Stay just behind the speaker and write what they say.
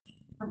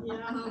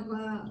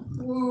Yahavah.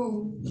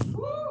 Whoa.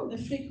 Woo. The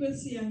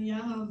frequency of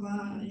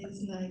Yahavah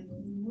is like,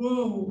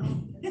 whoa.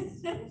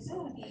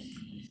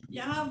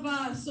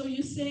 Yahavah. So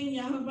you're saying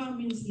Yahavah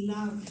means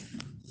love.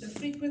 The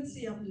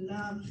frequency of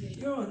love.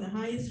 Yo, the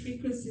highest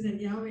frequency that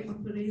Yahweh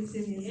operates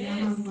in is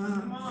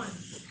Yahavah. Come on.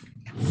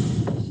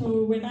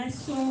 So when I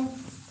saw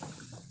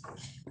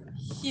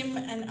him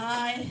and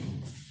I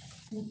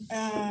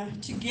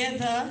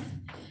together,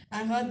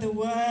 I heard the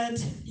word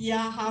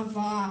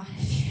Yahavah,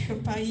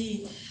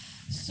 Shipai.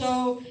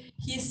 So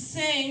he's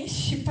saying,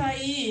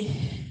 Shipai,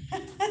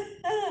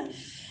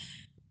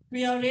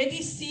 we are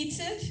already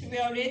seated, we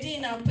are already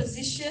in our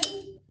position.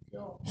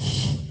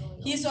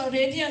 He's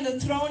already on the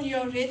throne,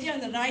 you're already on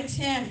the right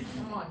hand.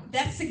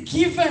 That's a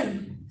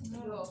given.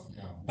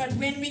 But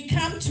when we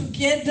come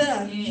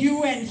together,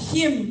 you and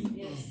him,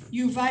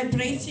 you're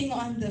vibrating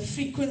on the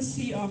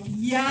frequency of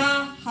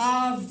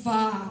Yahavah,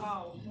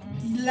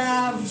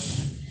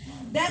 love.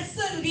 That's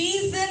the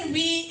reason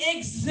we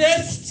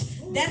exist.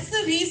 That's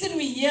the reason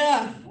we're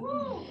here.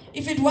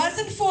 If it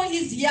wasn't for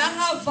his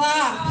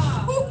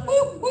Yahavah,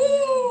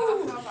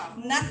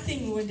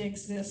 nothing would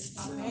exist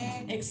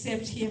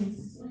except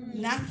him.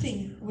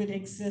 Nothing would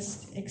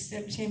exist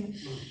except him.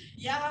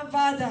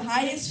 Yahavah, the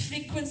highest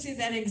frequency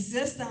that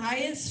exists, the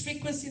highest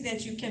frequency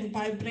that you can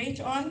vibrate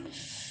on,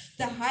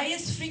 the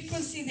highest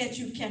frequency that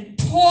you can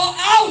pour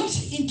out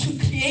into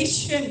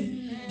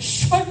creation.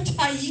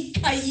 Shotai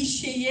kai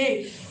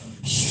sheye.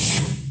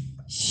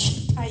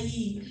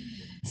 Shipai.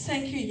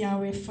 Thank you,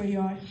 Yahweh, for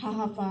your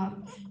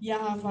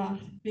Yahavah,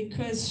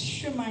 because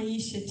Shumai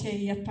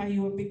Shete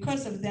Yapayu,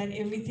 because of that,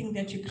 everything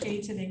that you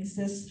created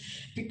exists.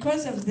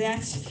 Because of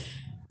that,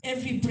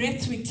 every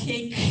breath we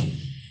take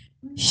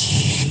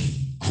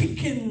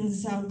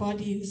quickens our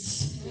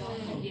bodies.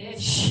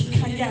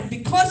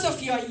 Because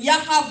of your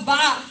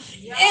Yahavah,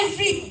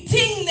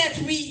 everything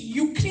that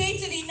you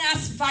created in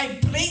us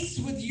vibrates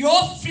with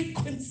your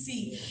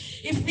frequency.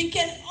 If we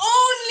can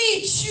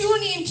only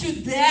tune into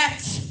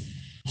that,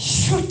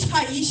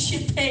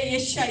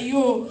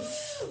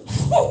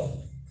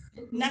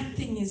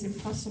 nothing is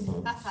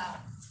impossible.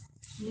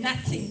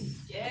 Nothing.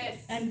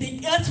 Yes. And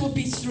the earth will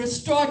be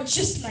restored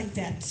just like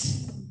that.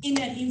 In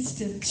an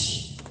instant.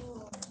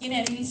 In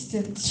an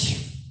instant.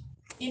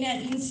 In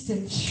an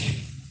instant.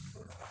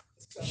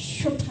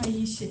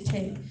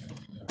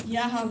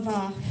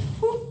 Yahavah.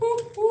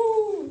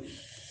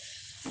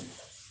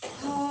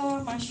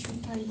 Oh,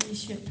 Mashupai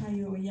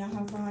Shepayo,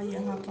 Yahavah,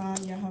 Yahavah,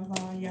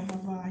 Yahavah,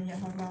 Yahavah,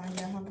 Yahavah, Yahavah,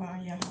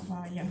 Yahavah,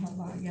 Yahavah,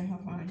 Yahavah, Yahavah,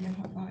 Yahavah,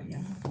 Yahavah,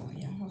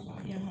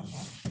 Yahavah.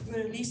 We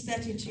release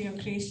that into your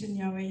creation,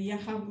 Yahweh,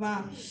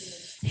 Yahavah.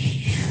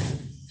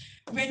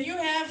 When you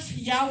have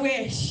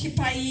Yahweh,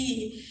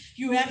 Shipai,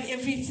 you have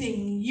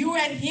everything. You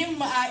and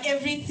him are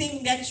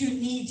everything that you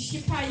need.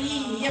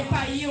 Shipai,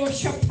 Yepai, or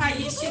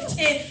Shopai,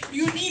 Shite.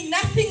 You need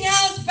nothing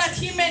else but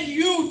him and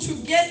you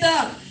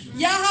together.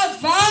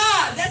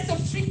 Yahavah, that's a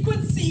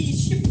frequency.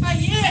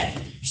 Shipai,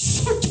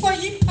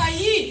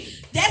 Shotoyipai.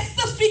 That's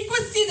the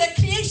frequency the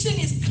creation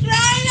is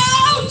crying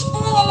out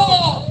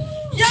for.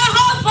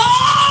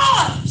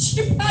 Yahavah,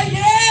 Shipai,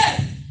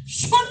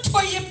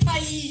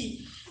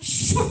 Shotoyipai.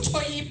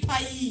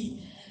 Shotoyipai.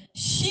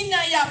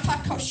 Shinaya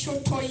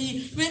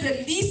pakashotoyi. We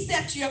release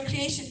that to your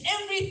creation.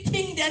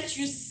 Everything that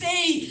you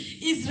say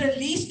is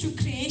released to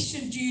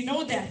creation. Do you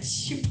know that?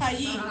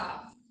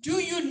 Shipai. Do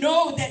you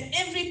know that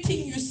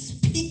everything you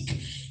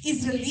speak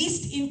is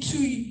released into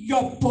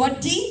your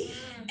body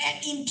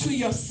and into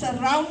your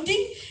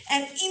surrounding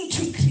and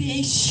into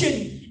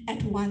creation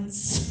at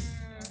once?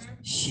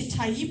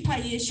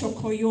 Shitayipaye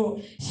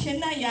shokoyo.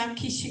 Shenaya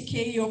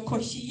kishikeyo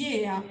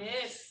koshiyeya.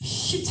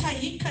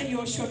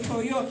 Shitayikayo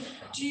shotoyo.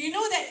 Do you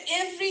know that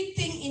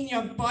everything in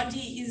your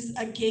body is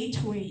a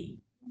gateway?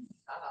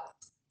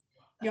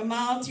 Your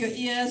mouth, your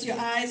ears, your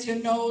eyes, your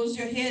nose,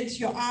 your head,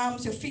 your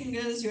arms, your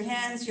fingers, your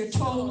hands, your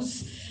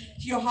toes,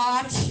 your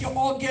heart, your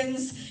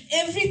organs.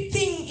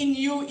 Everything in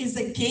you is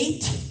a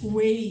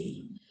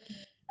gateway.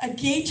 A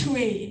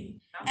gateway.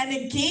 And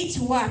a gate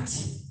what?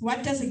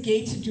 What does a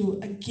gate do?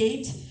 A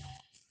gate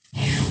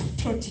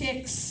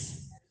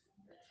protects.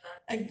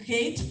 A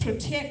gate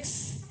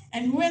protects.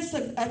 And who has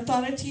the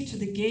authority to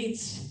the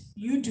gates?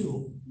 You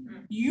do.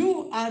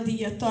 You are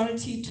the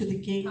authority to the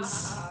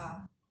gates.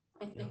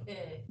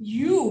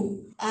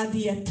 You are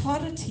the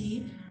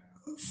authority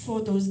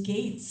for those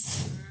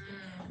gates.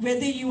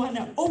 Whether you want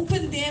to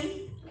open them,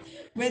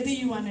 whether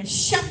you want to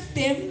shut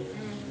them,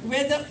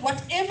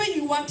 whatever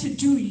you want to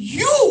do,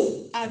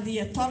 you are the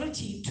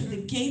authority to the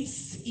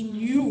gates in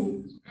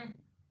you.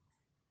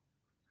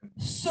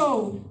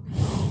 So,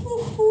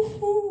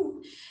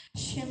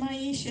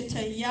 Shemai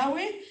Sheta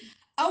Yahweh,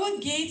 our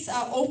gates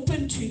are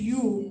open to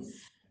you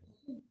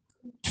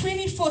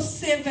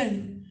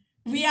 24/7.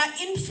 We are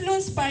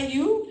influenced by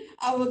you.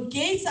 Our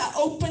gates are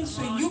open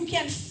so you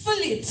can fill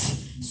it,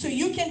 so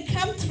you can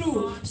come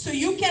through, so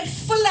you can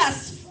fill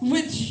us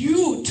with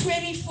you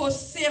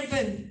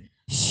 24/7.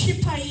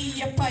 Shipai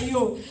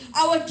Yapayo.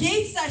 Our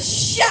gates are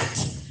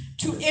shut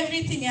to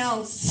everything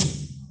else.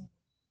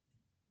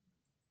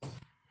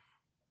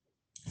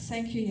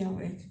 Thank you,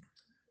 Yahweh.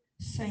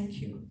 Thank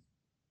you.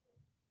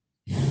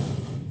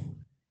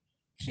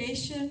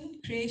 Creation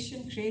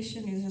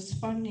is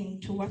responding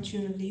to what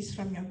you release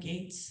from your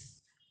gates.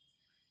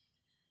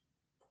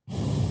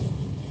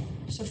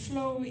 So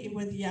flow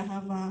with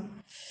Yahavah.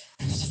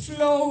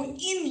 Flow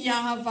in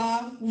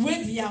Yahavah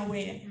with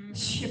Yahweh.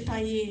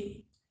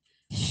 Shepaye.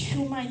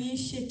 Shumaye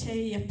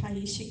shete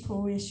yapaye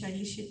shiko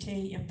eshaye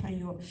shete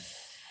yapayo.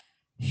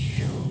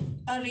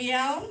 A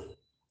realm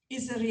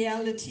is a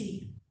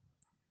reality.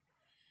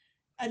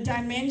 A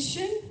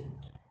dimension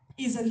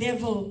is a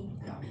level.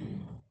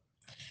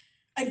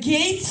 A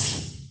gate,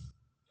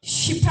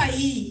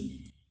 shipai,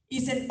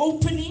 is an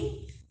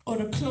opening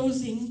or a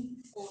closing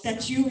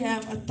that you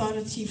have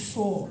authority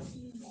for.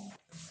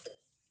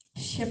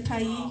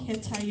 Shipai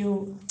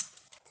hetayo.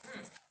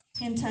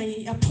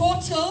 Hentai. A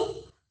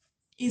portal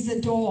is a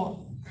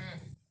door.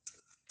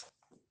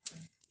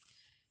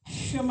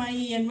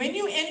 Shumai. And when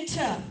you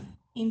enter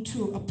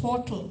into a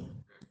portal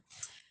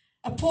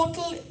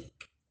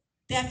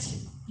that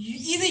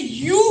either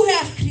you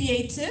have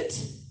created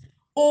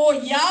or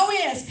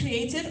Yahweh has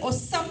created or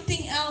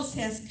something else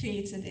has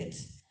created it.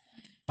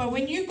 But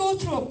when you go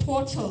through a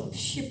portal,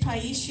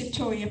 Shipai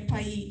Shito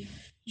Yapai,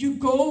 you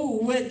go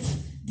with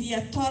the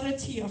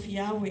authority of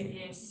Yahweh.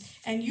 Yes.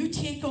 And you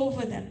take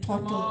over that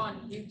portal.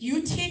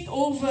 You take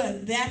over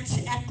that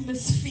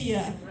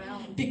atmosphere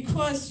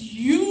because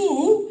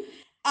you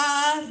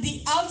are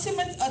the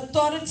ultimate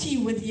authority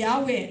with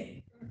Yahweh.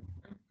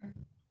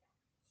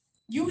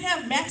 You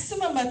have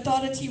maximum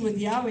authority with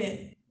Yahweh.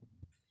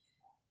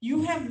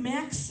 You have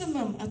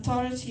maximum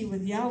authority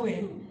with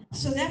Yahweh.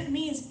 So that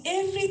means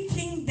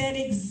everything that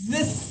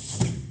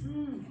exists,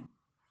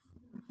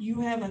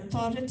 you have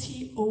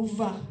authority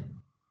over.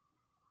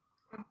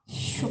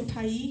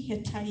 Shopai,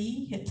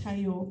 hetai,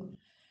 hetayo.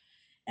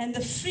 And the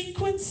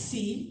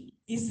frequency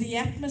is the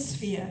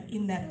atmosphere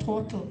in that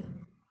portal.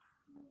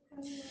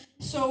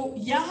 So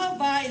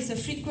Yahavah is a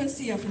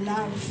frequency of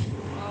love.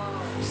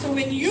 So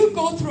when you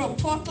go through a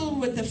portal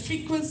with the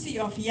frequency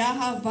of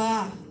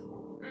Yahavah,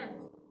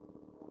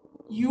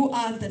 you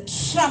are the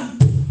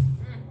trump.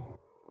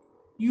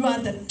 You are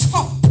the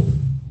top.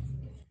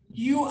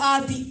 You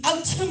are the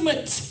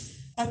ultimate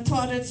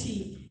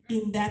authority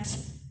in that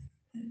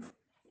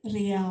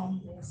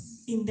realm,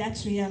 in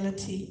that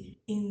reality,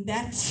 in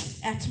that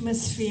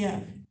atmosphere.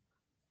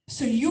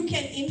 So you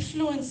can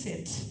influence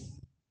it.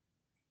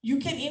 You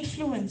can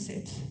influence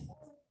it.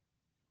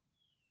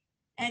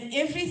 And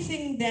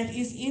everything that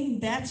is in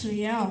that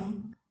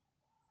realm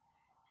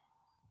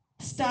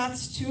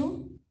starts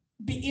to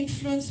be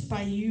influenced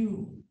by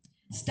you,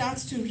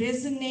 starts to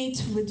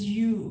resonate with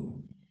you,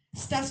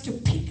 starts to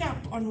pick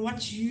up on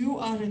what you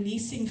are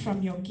releasing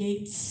from your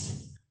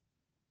gates.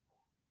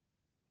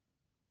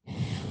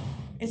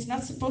 It's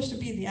not supposed to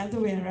be the other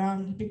way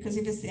around, because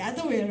if it's the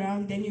other way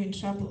around, then you're in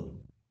trouble.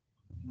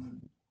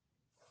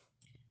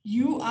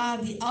 You are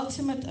the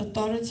ultimate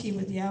authority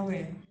with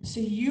Yahweh. So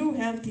you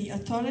have the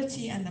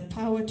authority and the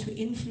power to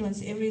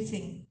influence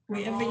everything,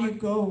 wherever you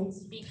go.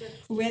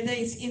 Whether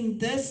it's in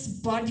this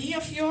body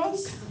of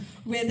yours,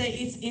 whether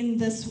it's in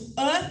this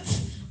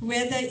earth,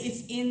 whether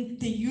it's in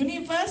the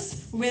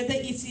universe, whether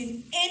it's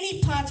in any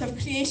part of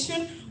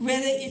creation,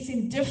 whether it's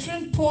in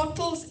different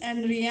portals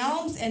and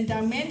realms and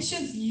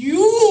dimensions,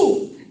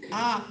 you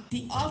are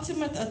the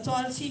ultimate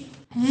authority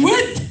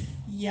with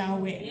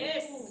Yahweh.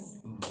 Yes.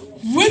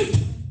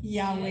 With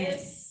Yahweh.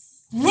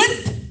 Yes.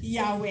 With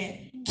Yahweh.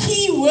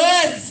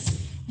 Keywords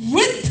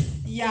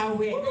with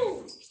Yahweh.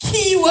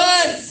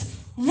 Keywords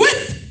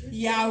with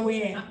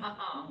Yahweh.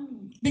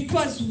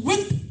 Because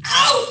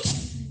without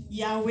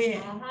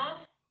Yahweh,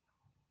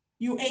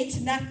 you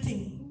ain't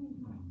nothing.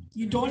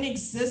 You don't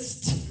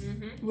exist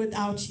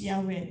without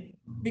Yahweh.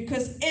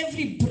 Because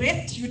every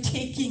breath you're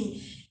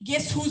taking,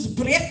 guess whose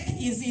breath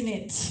is in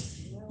it?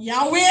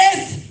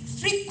 Yahweh's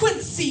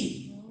frequency.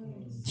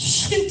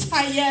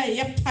 Shintaya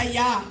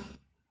yapaya.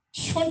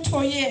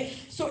 Shontoye.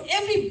 So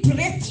every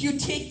breath you're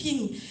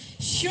taking,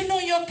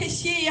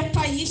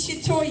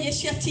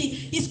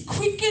 is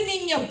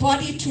quickening your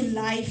body to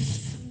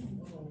life.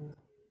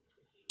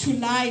 To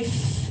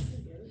life.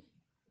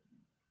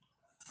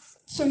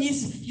 So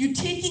you're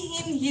taking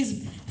in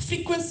his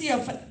frequency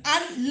of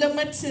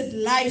unlimited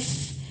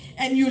life,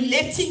 and you're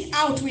letting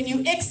out. When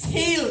you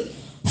exhale,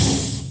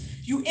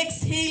 you're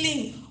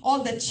exhaling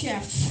all the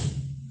chaff.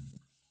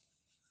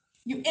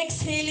 You're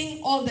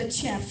exhaling all the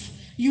chaff.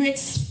 You're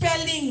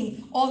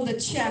expelling all the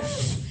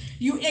chaff.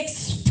 You're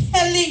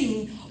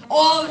expelling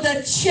all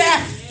the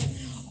chaff.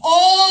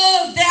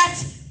 All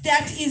that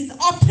is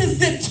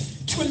opposite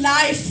to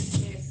life,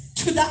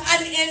 to the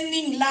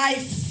unending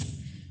life.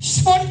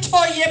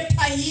 Shontoye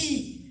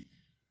pai.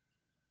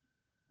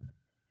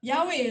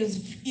 Yahweh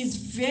is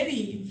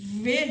very,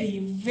 very,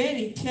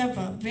 very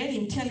clever, very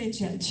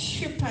intelligent.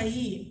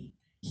 Shipai.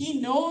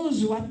 He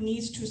knows what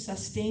needs to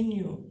sustain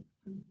you.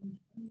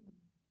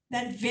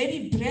 That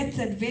very breath,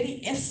 that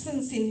very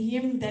essence in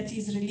him that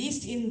is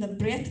released in the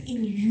breath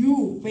in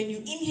you, when you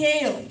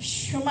inhale,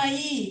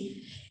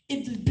 Shomai,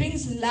 It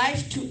brings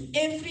life to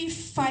every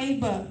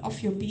fiber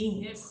of your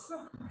being. Yes.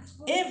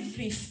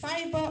 Every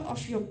fiber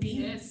of your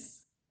being.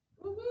 Yes.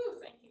 Woohoo.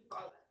 Thank you,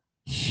 Father.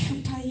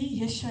 Shupai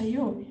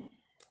Yeshayo.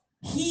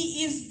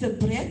 He is the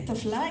breath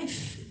of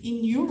life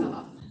in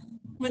you.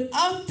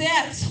 Without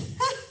that,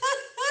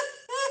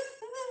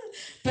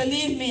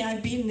 believe me,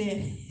 I've been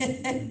there.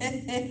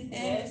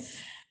 Yes.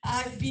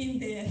 I've been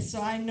there,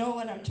 so I know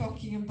what I'm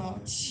talking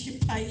about.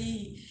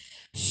 Shipai.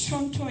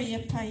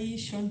 Shontoye pai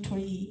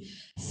shontoye.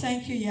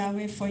 Thank you,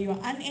 Yahweh, for your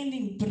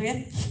unending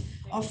breath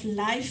of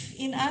life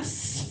in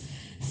us.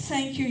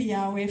 Thank you,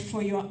 Yahweh,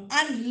 for your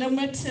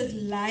unlimited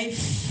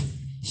life.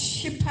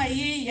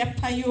 Shipai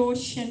yapayo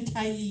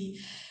shentai.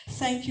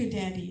 Thank you,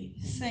 Daddy.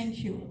 Thank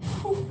you.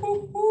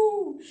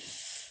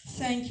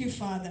 Thank you,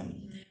 Father.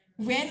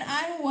 When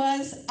I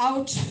was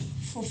out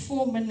for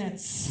 4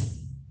 minutes,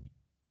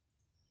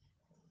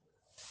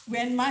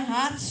 when my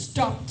heart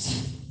stopped,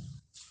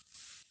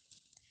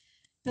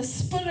 the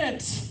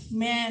spirit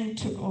man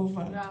took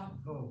over. Yeah.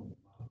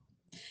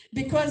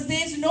 Because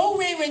there's no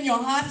way when your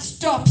heart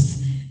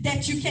stops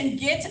that you can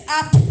get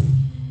up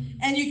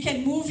and you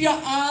can move your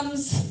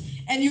arms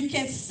and you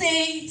can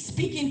say,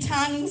 speak in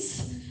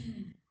tongues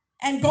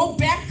and go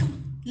back,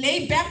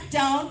 lay back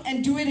down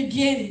and do it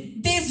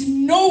again. There's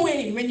no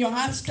way when your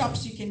heart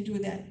stops you can do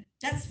that.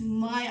 That's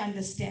my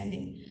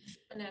understanding.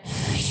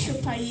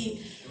 Shipaye.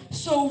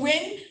 So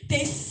when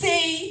they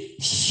say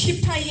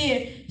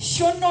Shipaye,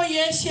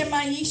 Shonoye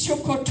Shemayi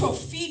Shokoto,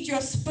 feed your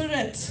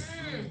spirit.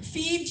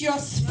 Feed your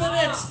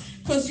spirit.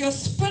 Because your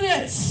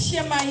spirit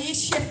Shemayi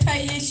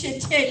Shepaye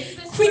Shete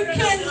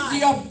quickens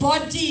your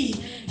body.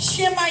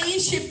 Shemayi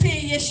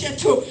Shepaye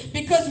Sheto.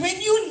 Because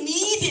when you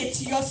need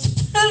it, your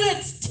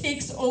spirit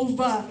takes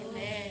over.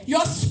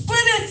 Your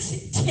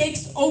spirit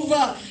takes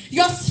over.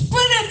 Your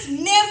spirit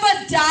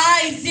never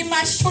dies.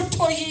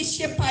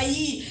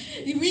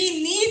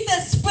 We need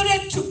the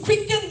spirit to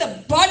quicken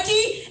the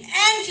body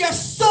and your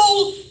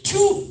soul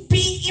to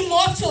be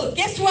immortal.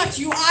 Guess what?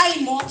 You are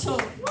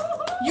immortal.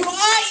 You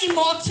are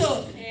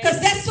immortal. Because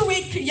that's the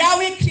way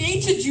Yahweh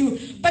created you.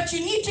 But you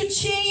need to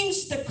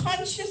change the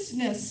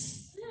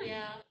consciousness.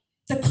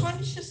 The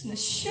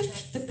consciousness.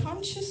 Shift the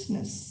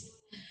consciousness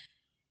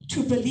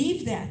to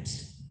believe that.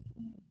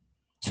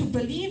 To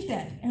believe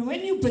that. And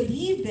when you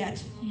believe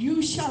that,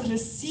 you shall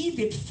receive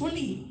it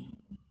fully.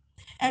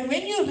 And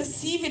when you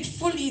receive it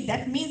fully,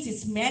 that means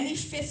it's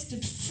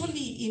manifested fully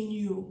in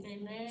you.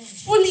 Amen.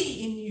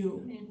 Fully in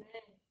you. Amen.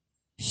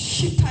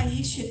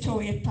 Shipai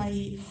shito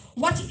epai.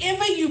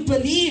 Whatever you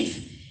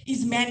believe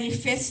is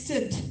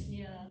manifested.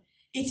 Yeah.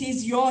 It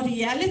is your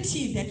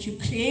reality that you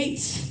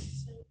create.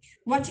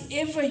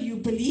 Whatever you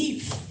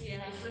believe. Yeah.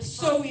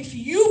 So if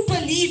you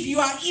believe you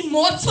are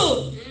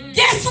immortal,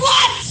 guess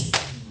what?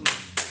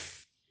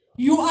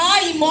 You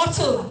are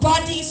immortal,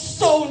 body,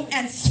 soul,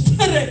 and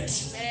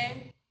spirit. Amen.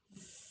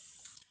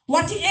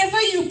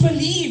 Whatever you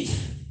believe,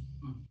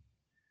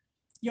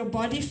 your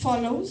body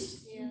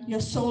follows, your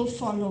soul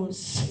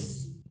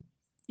follows.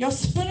 Your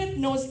spirit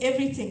knows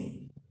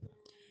everything.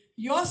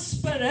 Your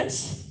spirit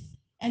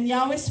and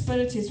Yahweh's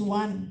spirit is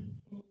one.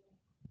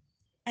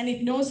 And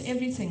it knows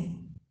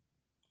everything.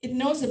 It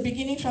knows the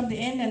beginning from the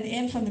end and the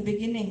end from the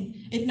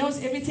beginning. It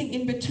knows everything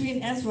in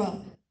between as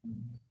well.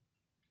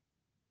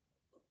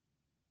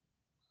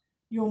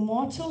 Your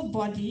mortal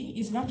body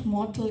is not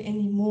mortal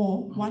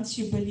anymore once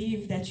you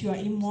believe that you are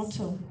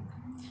immortal.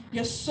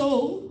 Your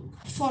soul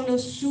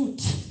follows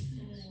suit.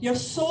 Your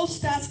soul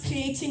starts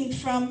creating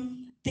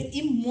from the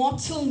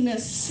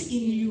immortalness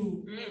in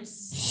you.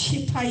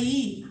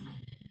 Shipai.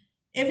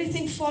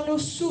 Everything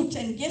follows suit.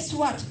 And guess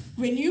what?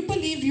 When you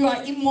believe you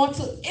are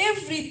immortal,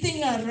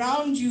 everything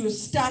around you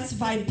starts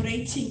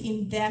vibrating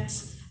in that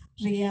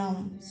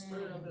realm.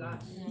 Spirit of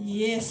life.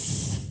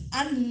 Yes.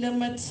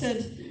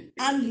 Unlimited,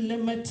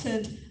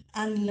 unlimited,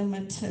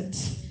 unlimited.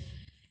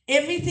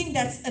 Everything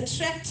that's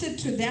attracted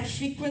to that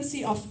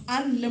frequency of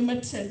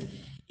unlimited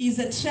is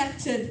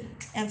attracted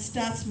and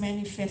starts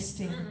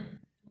manifesting.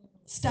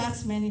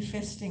 Starts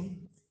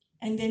manifesting.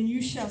 And then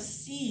you shall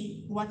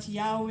see what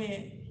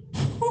Yahweh.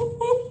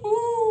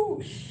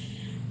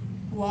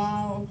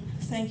 Wow.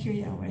 Thank you,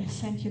 Yahweh.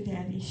 Thank you,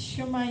 Daddy.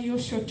 Shumayo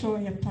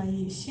shotoya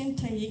pai.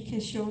 Shintai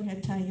kesho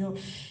hetayo.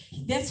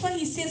 That's why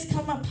he says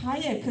come up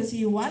higher, because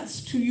he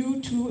wants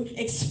you to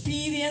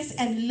experience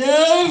and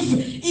live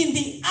in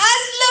the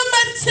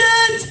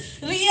unlimited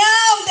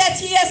realm that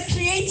he has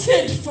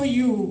created for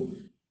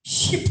you.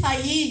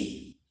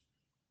 Shipai.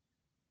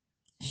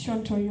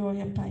 Shontoyo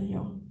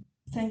yapayo.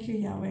 Thank you,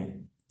 Yahweh.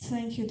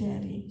 Thank you,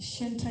 Daddy.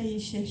 Shintai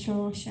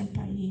shesho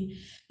shampai.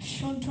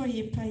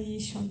 Shontoye pai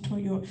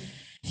shontoyo.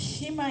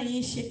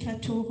 Shimai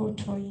shekato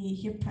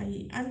hotoyi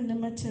hipai.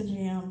 Unlimited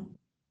realm.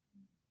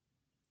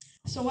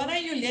 So what are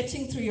you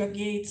letting through your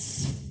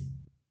gates?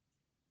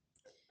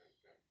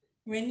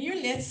 When you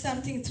let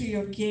something through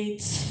your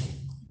gate,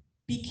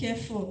 be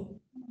careful.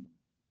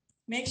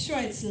 Make sure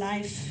it's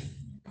life.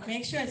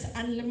 Make sure it's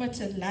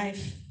unlimited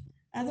life.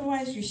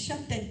 Otherwise, you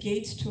shut that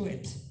gate to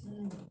it.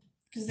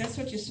 Because that's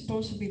what you're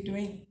supposed to be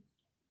doing.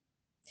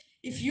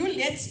 If you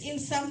let in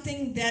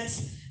something that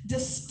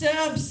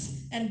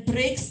disturbs and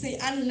breaks the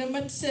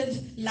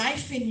unlimited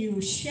life in you,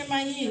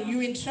 Shemayi,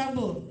 you're in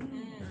trouble.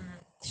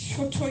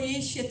 Shotoye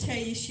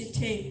shete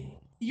shete.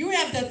 You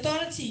have the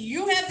authority.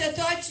 You have the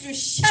authority to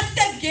shut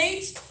that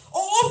gate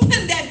or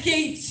open that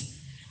gate.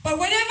 But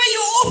whatever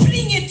you're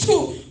opening it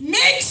to,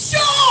 make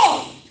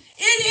sure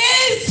it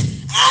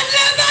is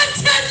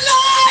unlimited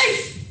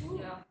life.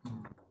 Yeah.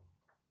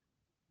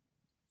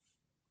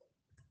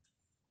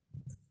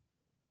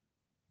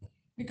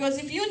 Because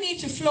if you need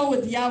to flow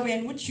with Yahweh,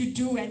 and which you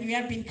do, and you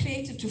have been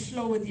created to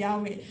flow with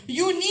Yahweh,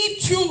 you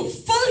need to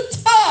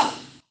filter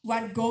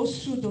what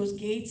goes through those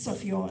gates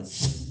of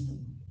yours.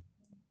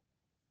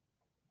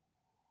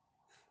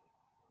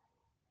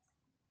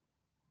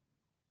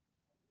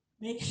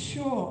 Make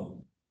sure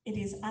it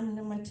is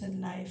unlimited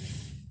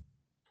life.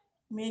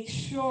 Make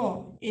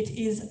sure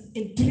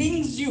it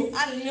brings you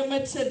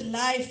unlimited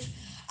life.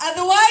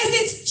 Otherwise,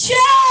 it's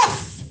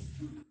chaff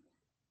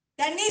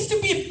that needs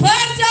to be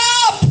burnt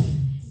up,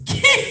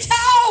 kicked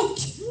out,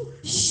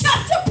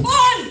 shut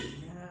upon,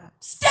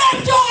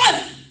 stepped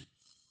on.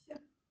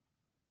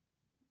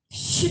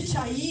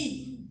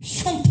 Shitai,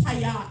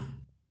 Shompaya,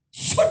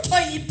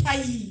 Shotai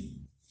Pai.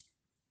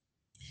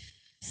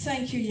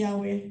 Thank you,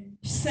 Yahweh.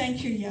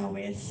 Thank you,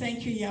 Yahweh.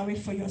 Thank you, Yahweh,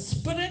 for your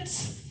spirit,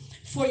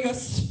 for your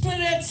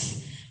spirit,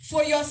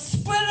 for your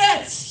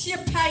spirit.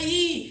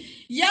 Shipai.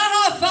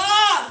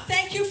 Yahavah.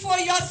 Thank you for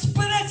your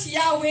spirit,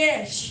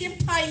 Yahweh.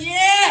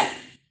 Shipai.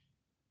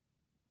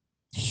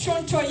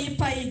 Shonto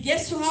Yipai.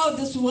 Guess how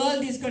this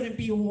world is going to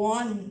be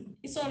won?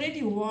 It's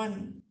already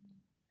won.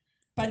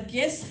 But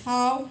guess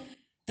how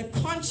the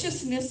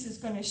consciousness is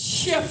going to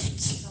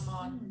shift Come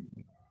on.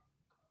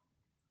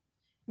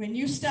 when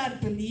you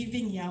start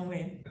believing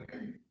Yahweh.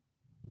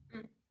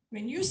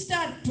 When you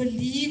start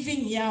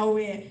believing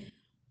Yahweh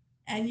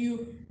and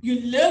you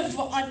live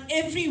on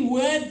every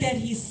word that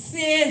He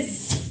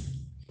says,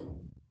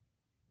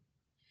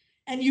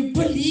 and you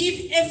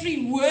believe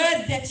every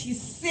word that He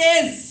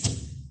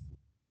says,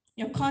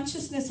 your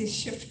consciousness is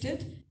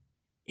shifted.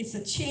 It's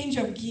a change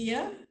of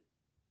gear.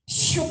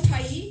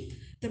 Shopai,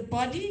 the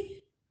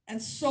body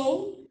and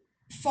soul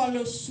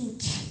follow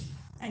suit.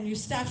 And you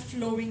start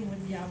flowing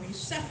with Yahweh. You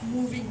start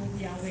moving with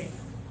Yahweh.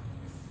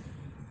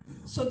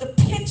 So the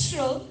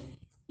petrol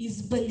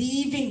is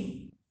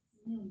believing.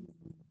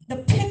 The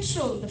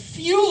petrol, the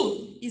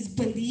fuel is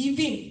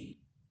believing.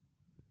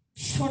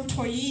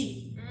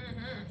 Shontoi.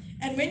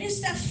 And when you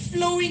start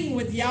flowing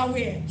with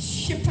Yahweh,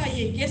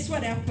 Shipaye, guess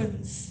what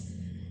happens?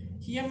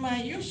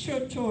 Yamayo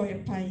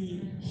Shotoi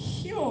Pai.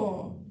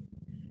 Hyo.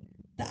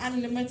 The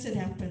unlimited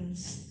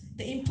happens.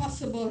 The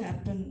impossible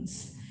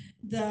happens.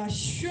 The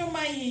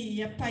Shumai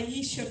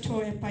Yapai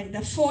Shotoi Pai.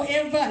 The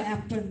forever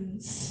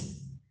happens.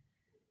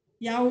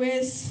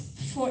 Yahweh's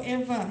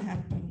forever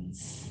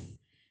happens.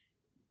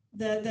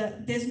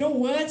 There's no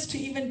words to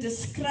even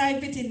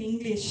describe it in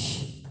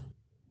English.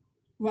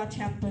 What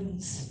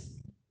happens?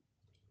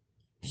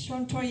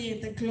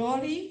 Shontoye, the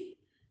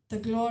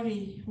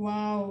glory,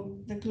 wow,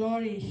 the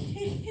glory.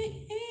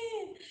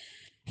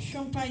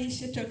 Shompayi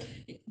Shito.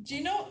 Do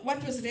you know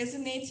what was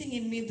resonating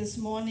in me this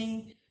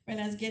morning when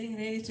I was getting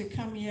ready to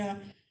come here?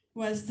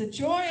 Was the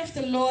joy of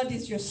the Lord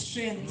is your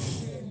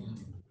strength.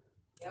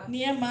 Yeah.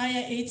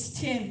 Nehemiah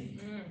 8:10.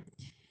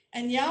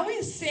 And Yahweh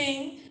is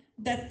saying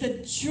that the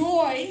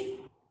joy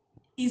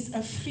is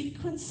a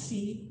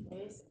frequency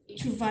Yes.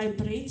 to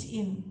vibrate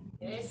in.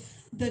 Yes.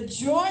 The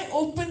joy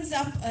opens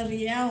up a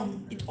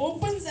realm. It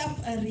opens up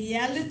a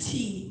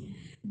reality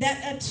that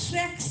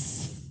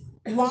attracts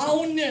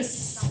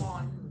wowness. Come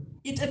on.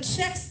 It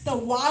attracts the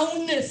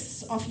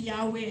wowness of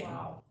Yahweh.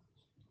 Wow.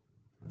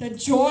 The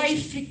joy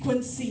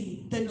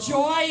frequency, the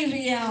joy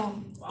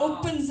realm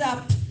opens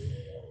up,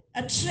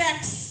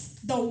 attracts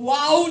the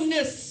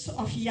wowness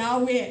of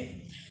Yahweh.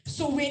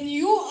 So when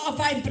you are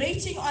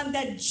vibrating on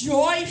that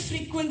joy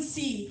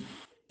frequency,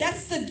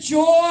 that's the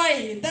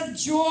joy, the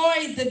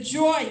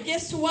joy.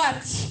 Guess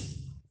what?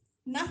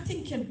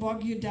 Nothing can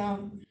bog you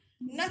down.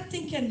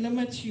 Nothing can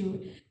limit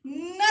you.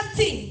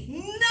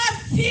 Nothing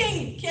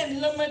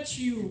can limit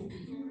you.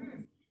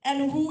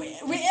 And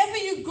wherever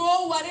you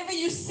go, whatever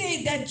you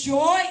say, that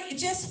joy, it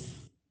just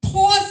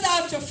pours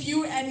out of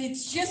you and it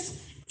just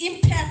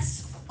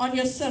impacts on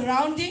your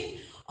surrounding,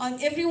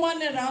 on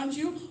everyone around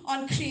you,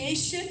 on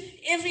creation,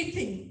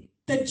 everything.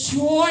 The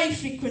joy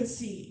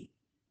frequency,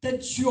 the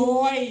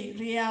joy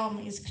realm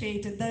is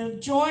created. The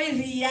joy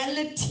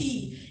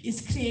reality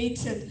is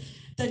created.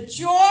 The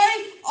joy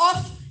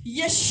of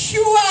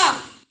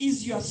Yeshua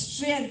is your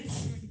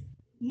strength.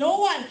 No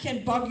one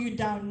can bog you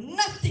down.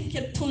 Nothing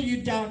can pull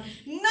you down.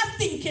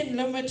 Nothing can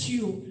limit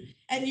you.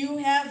 And you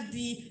have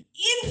the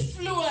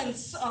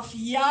influence of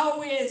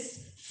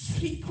Yahweh's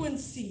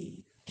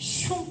frequency.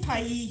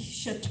 Shumpai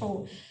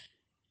Shato.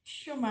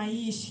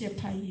 Shumai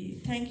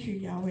Shepai. Thank you,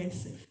 Yahweh.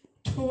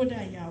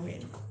 Toda Yahweh.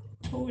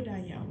 Toda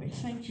Yahweh.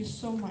 Thank you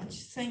so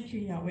much. Thank you,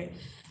 Yahweh.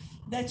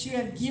 That you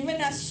have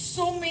given us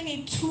so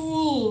many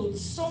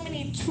tools, so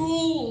many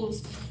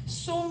tools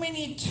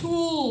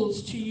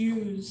to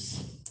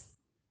use.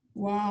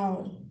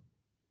 Wow.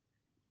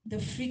 The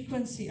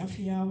frequency of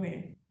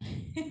Yahweh.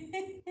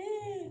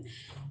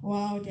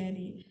 Wow,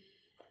 Daddy.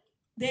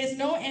 There's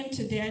no end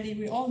to Daddy.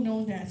 We all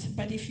know that.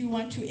 But if you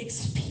want to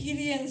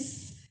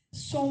experience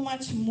so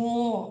much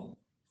more,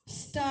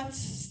 start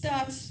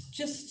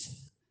just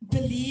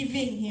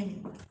believing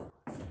Him.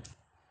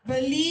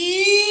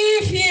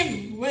 Believe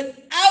Him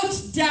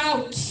without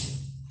doubt.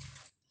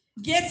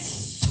 Get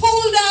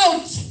sold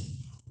out.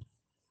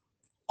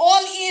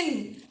 All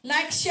in.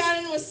 Like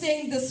Sharon was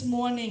saying this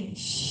morning.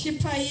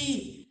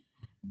 Shipai.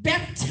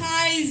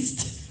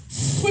 Baptized.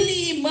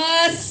 Fully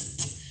immersed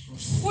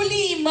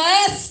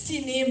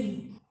in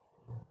Him.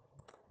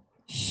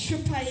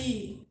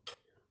 Shipai.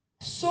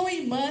 So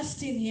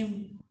immersed in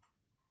Him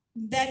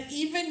that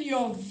even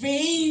your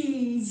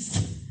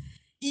veins,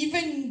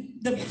 even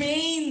the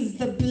veins,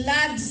 the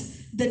blood,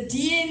 the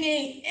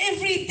DNA,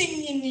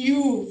 everything in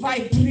you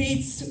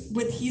vibrates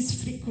with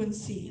His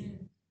frequency.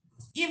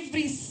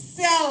 Every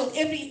cell,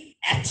 every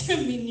atom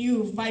in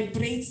you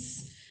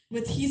vibrates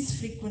with His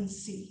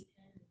frequency.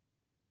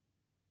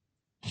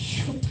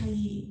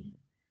 Shupai,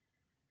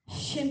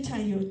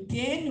 Shintayo,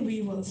 then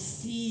we will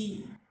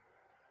see.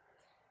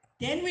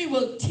 Then we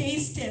will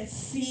taste and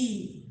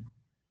see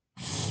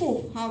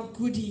how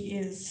good He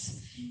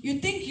is. You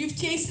think you've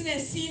tasted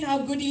and seen how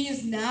good He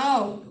is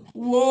now?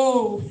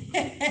 Whoa.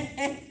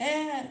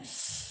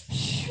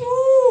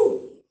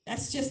 Shoo.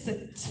 That's just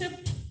the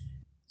tip.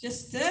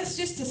 That's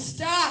just the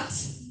start.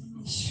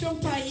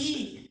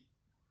 Shumpai.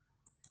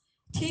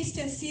 Taste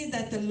and see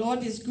that the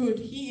Lord is good.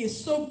 He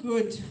is so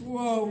good.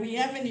 Whoa, we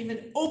haven't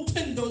even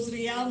opened those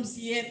realms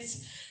yet.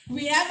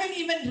 We haven't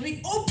even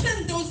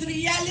reopened those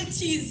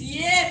realities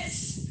yet.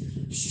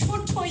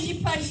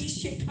 Shotoyi pai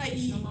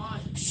shekai.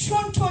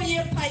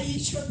 Shotoye pai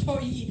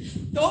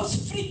shotoyi.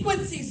 Those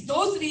frequencies,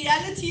 those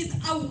realities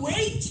are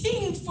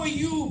waiting for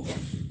you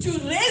to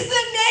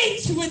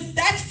resonate with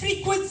that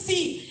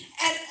frequency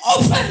and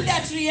open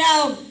that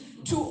realm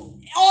to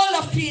all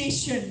of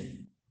creation.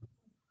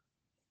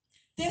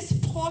 There's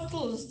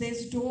portals,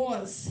 there's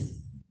doors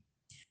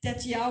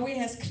that Yahweh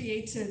has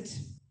created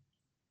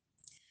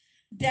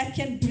that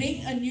can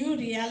bring a new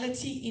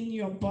reality in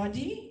your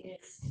body,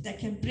 that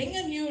can bring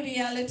a new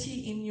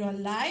reality in your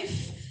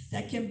life,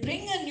 that can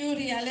bring a new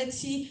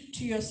reality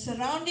to your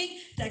surrounding,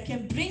 that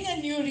can bring a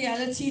new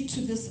reality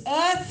to this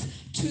earth,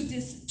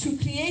 to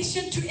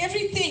creation, to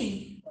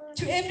everything,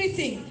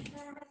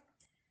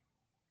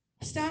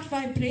 Start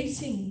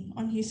vibrating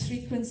on His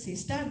frequency.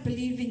 Start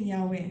believing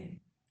Yahweh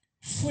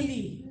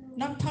fully,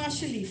 not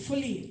partially,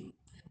 fully.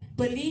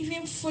 Believe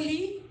Him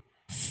fully,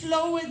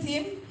 flow with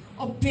Him,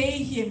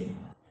 obey Him.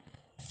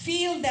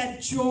 Feel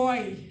that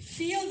joy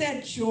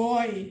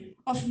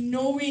of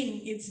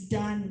knowing it's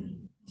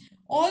done.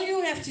 All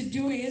you have to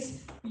do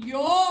is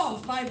your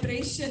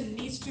vibration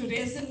needs to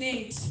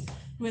resonate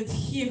with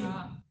Him,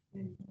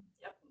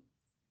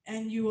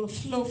 and you will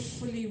flow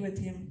fully with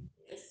Him,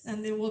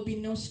 and there will be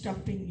no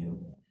stopping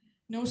you.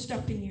 No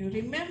stopping you.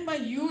 Remember,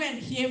 you and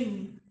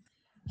Him.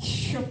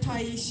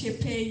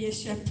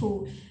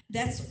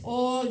 That's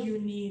all you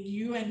need,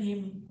 you and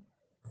Him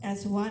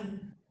as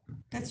one.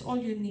 That's all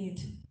you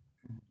need.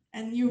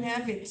 And you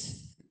have it.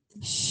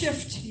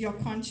 Shift your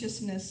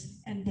consciousness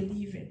and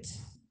believe it.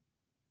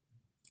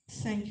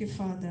 Thank you,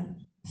 Father.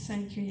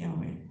 Thank you,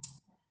 Yahweh.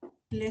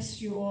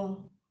 Bless you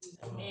all.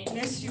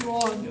 Bless you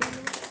all.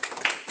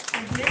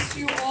 I bless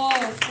you all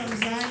from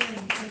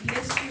Zion. I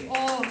bless you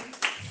all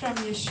from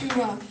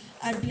Yeshua.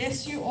 I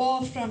bless you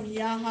all from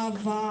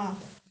Yahavah.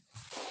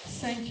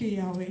 Thank you,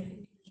 Yahweh.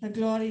 The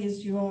glory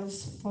is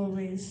yours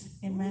always.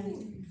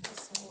 Amen.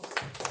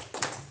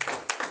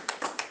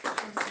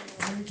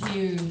 Thank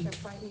you.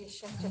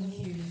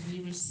 Thank you.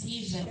 We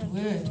receive that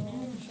word.